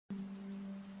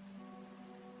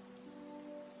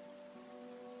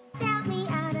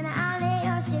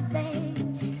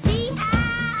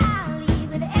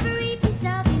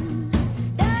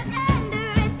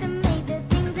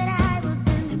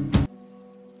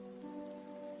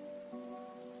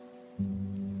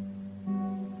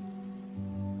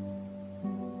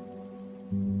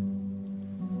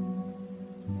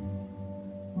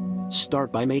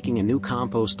start by making a new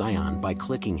compost icon by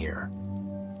clicking here.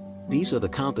 These are the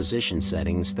composition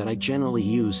settings that I generally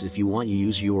use. If you want, you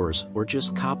use yours or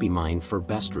just copy mine for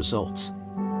best results.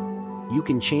 You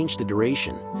can change the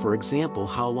duration, for example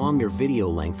how long your video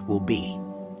length will be.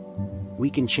 We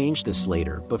can change this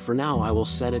later, but for now I will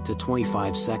set it to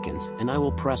 25 seconds and I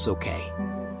will press OK.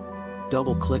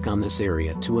 Double-click on this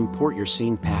area to import your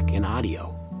scene pack and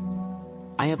audio.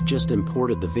 I have just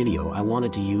imported the video I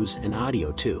wanted to use and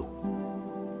audio too.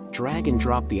 Drag and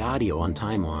drop the audio on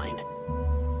timeline.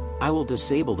 I will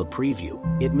disable the preview.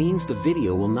 It means the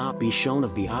video will not be shown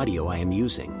of the audio I am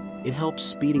using. It helps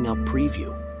speeding up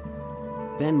preview.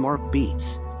 Then mark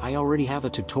beats. I already have a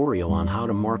tutorial on how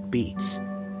to mark beats.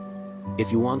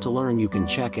 If you want to learn, you can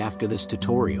check after this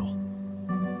tutorial.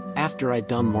 After I'm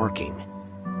done marking,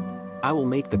 I will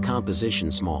make the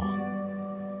composition small,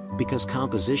 because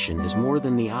composition is more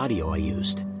than the audio I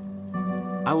used.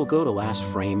 I will go to last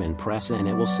frame and press N.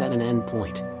 It will set an end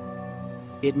point.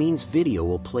 It means video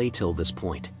will play till this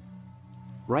point.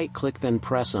 Right-click, then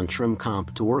press on Trim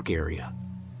Comp to work area.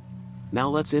 Now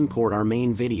let's import our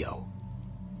main video.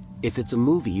 If it's a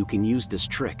movie, you can use this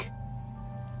trick.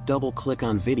 Double-click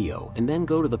on video and then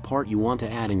go to the part you want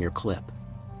to add in your clip.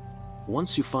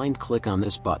 Once you find, click on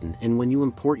this button, and when you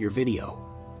import your video,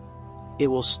 it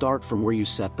will start from where you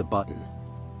set the button.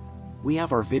 We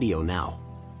have our video now.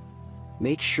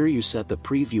 Make sure you set the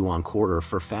preview on quarter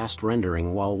for fast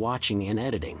rendering while watching and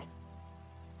editing.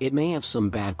 It may have some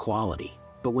bad quality,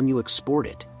 but when you export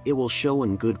it, it will show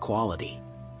in good quality.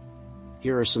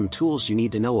 Here are some tools you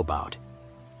need to know about.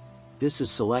 This is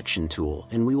selection tool,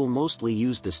 and we will mostly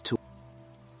use this tool.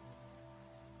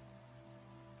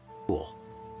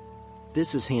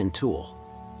 This is hand tool.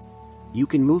 You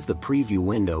can move the preview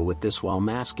window with this while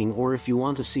masking, or if you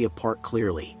want to see a part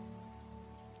clearly.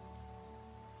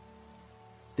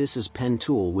 This is pen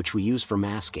tool, which we use for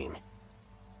masking.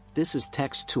 This is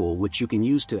text tool, which you can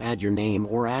use to add your name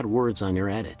or add words on your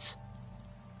edits.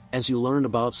 As you learned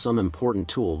about some important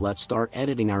tool, let's start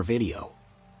editing our video.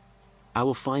 I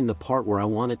will find the part where I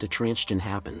want it to transition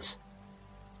happens.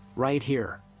 Right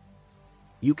here.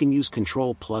 You can use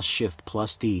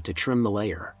Ctrl+Shift+D to trim the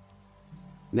layer.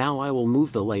 Now I will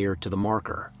move the layer to the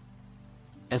marker.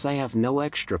 As I have no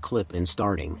extra clip in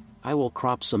starting, I will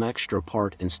crop some extra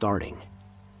part in starting.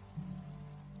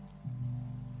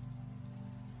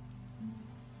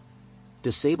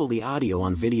 Disable the audio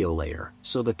on video layer,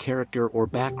 so the character or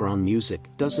background music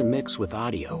doesn't mix with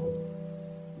audio.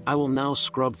 I will now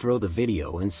scrub through the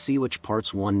video and see which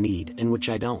parts one need and which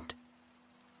I don't.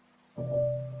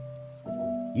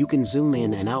 You can zoom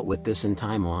in and out with this in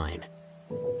timeline.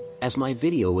 As my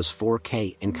video was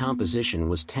 4K and composition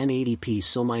was 1080p,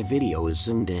 so my video is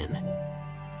zoomed in.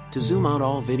 To zoom out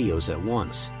all videos at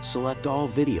once, select all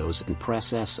videos and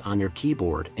press S on your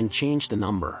keyboard and change the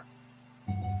number.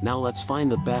 Now let's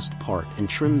find the best part and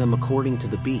trim them according to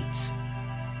the beats.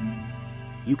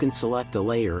 You can select a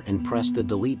layer and press the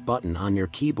delete button on your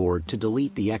keyboard to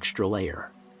delete the extra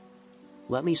layer.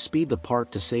 Let me speed the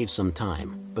part to save some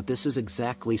time, but this is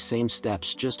exactly same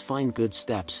steps, just find good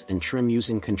steps and trim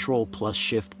using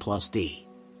Ctrl+Shift+D.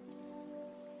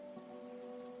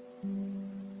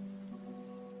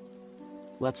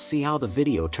 Let's see how the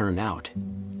video turned out.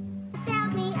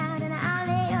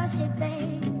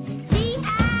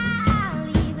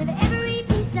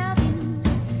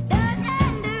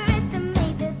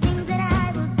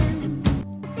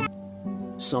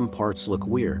 Some parts look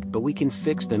weird, but we can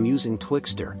fix them using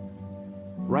Twixtor.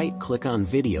 Right-click on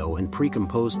video and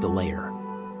precompose the layer.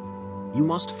 You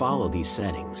must follow these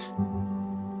settings.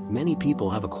 Many people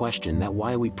have a question that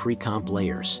why we pre-comp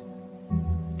layers.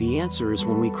 The answer is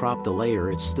when we crop the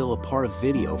layer, it's still a part of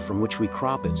video from which we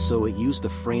crop it, so it used the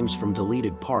frames from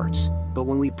deleted parts, but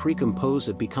when we precompose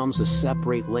it becomes a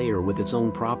separate layer with its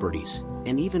own properties,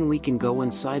 and even we can go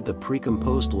inside the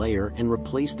precomposed layer and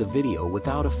replace the video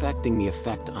without affecting the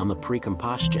effect on the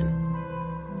precomposition.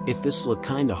 If this look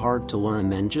kinda hard to learn,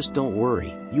 then just don't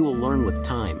worry, you will learn with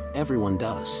time, everyone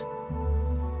does.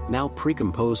 Now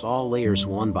precompose all layers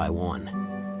one by one.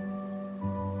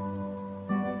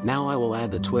 Now I will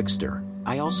add the Twixtor.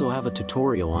 I also have a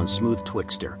tutorial on Smooth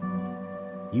Twixtor.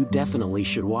 You definitely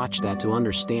should watch that to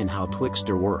understand how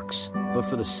Twixtor works, but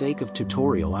for the sake of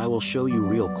tutorial I will show you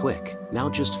real quick. Now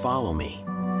just follow me.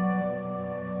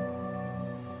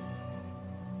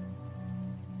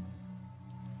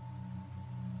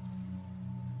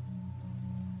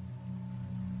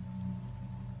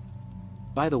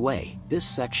 By the way, this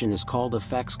section is called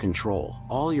Effects Control.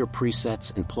 All your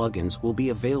presets and plugins will be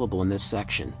available in this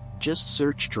section. Just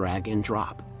search, drag and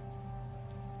drop.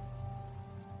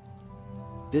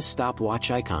 This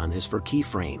stopwatch icon is for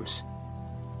keyframes.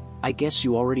 I guess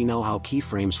you already know how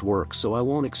keyframes work, so I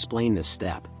won't explain this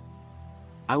step.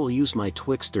 I will use my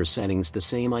Twixtor settings the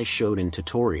same I showed in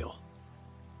tutorial.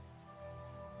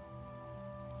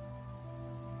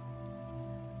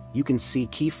 You can see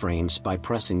keyframes by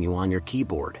pressing U on your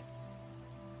keyboard.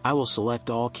 I will select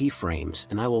all keyframes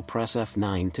and I will press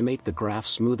F9 to make the graph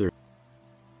smoother.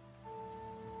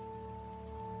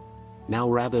 Now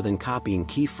rather than copying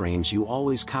keyframes, you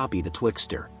always copy the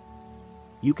Twixtor.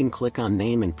 You can click on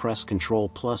name and press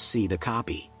Ctrl+C to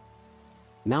copy.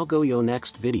 Now go your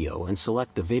next video and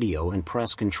select the video and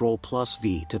press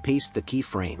Ctrl+V to paste the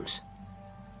keyframes.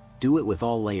 Do it with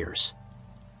all layers.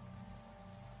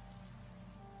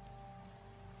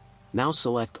 Now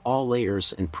select all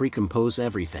layers and precompose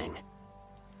everything.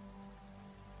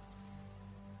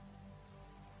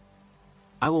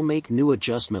 I will make new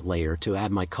adjustment layer to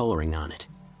add my coloring on it.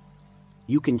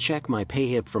 You can check my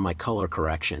payhip for my color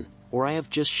correction, or I have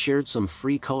just shared some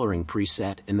free coloring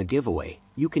preset in the giveaway.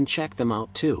 You can check them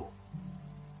out too.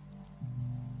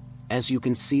 As you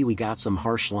can see, we got some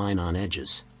harsh line on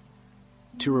edges.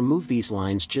 To remove these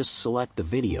lines, just select the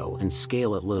video and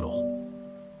scale it little.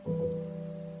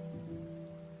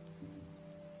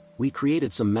 We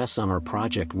created some mess on our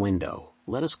project window.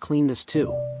 Let us clean this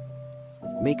too.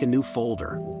 Make a new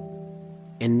folder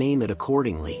and name it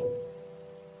accordingly.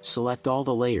 Select all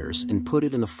the layers and put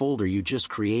it in the folder you just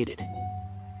created.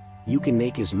 You can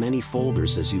make as many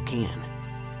folders as you can.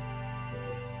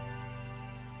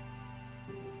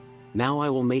 Now I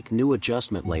will make new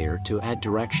adjustment layer to add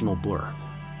directional blur.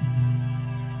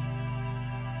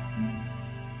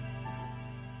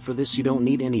 For this you don't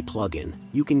need any plugin,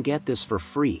 you can get this for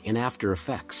free in After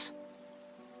Effects.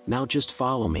 Now just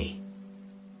follow me.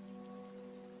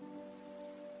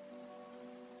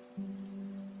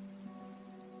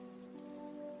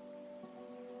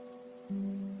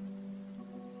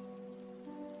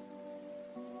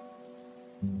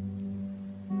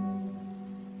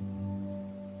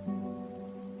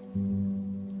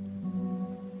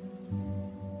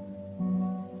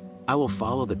 I will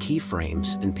follow the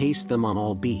keyframes and paste them on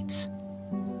all beats.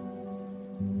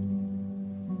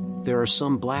 There are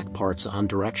some black parts on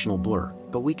directional blur,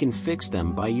 but we can fix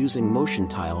them by using motion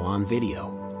tile on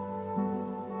video.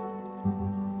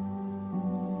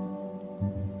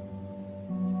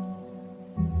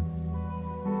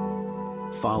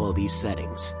 Follow these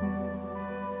settings.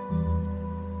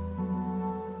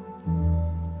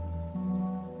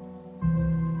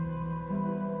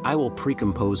 I will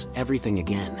precompose everything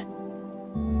again.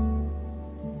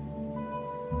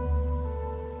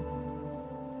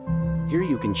 Here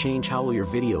you can change how your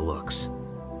video looks.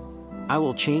 I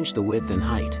will change the width and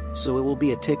height, so it will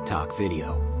be a TikTok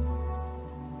video.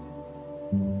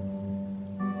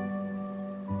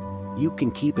 You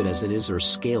can keep it as it is or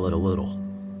scale it a little.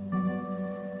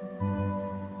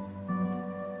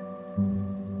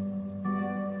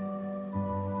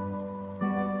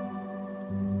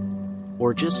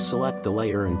 Or just select the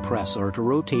layer and press R to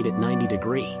rotate it 90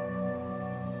 degrees.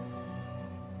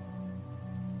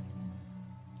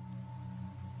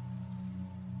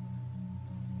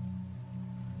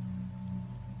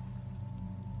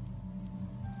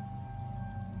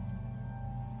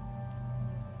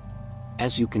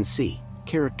 As you can see,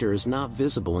 character is not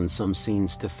visible in some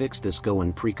scenes. To fix this, go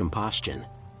in Precomposition.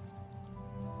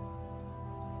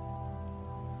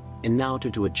 And now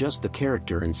to adjust the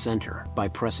character in center by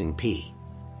pressing P.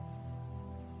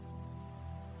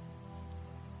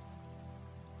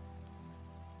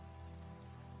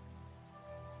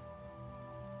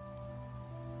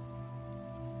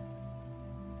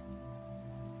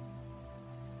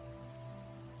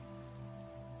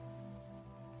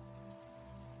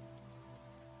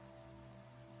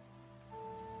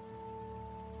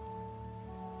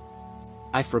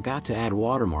 I forgot to add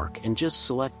watermark, and just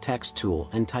select text tool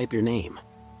and type your name.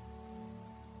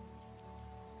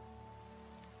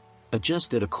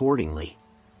 Adjust it accordingly.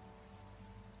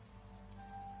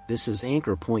 This is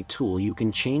anchor point tool. You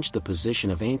can change the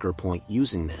position of anchor point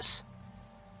using this.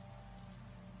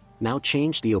 Now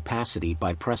change the opacity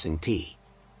by pressing T.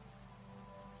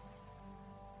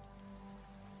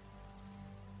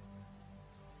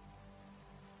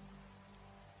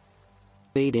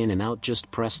 Fade in and out, just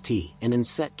press T and then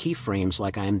set keyframes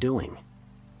like I am doing.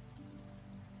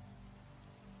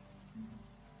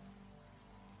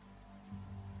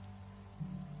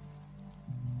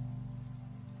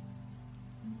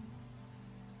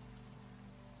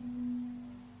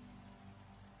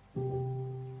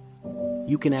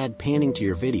 You can add panning to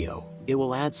your video. It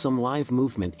will add some live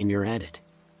movement in your edit.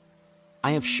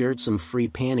 I have shared some free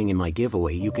panning in my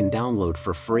giveaway you can download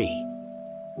for free.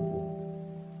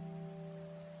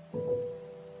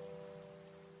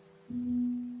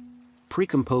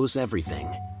 Precompose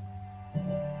everything.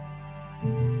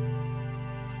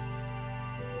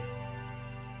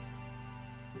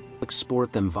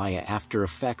 Export them via After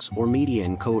Effects or Media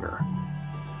Encoder.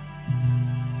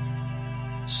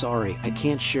 Sorry, I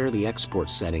can't share the export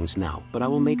settings now, but I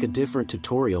will make a different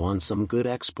tutorial on some good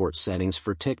export settings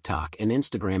for TikTok and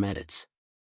Instagram edits.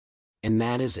 And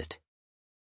that is it.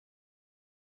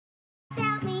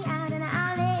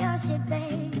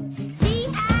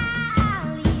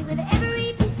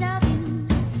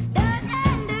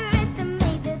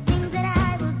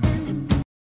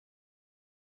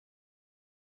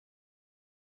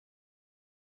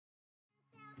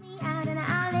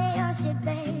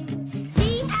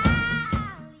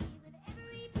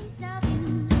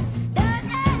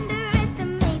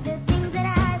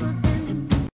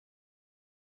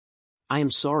 I am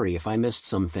sorry if I missed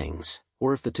some things,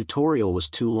 or if the tutorial was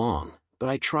too long, but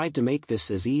I tried to make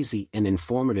this as easy and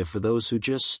informative for those who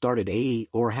just started AE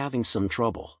or having some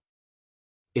trouble.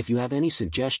 If you have any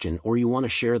suggestion or you want to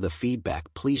share the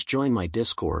feedback, please join my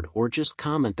Discord or just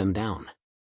comment them down.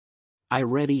 I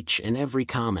read each and every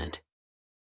comment.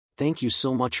 Thank you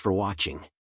so much for watching.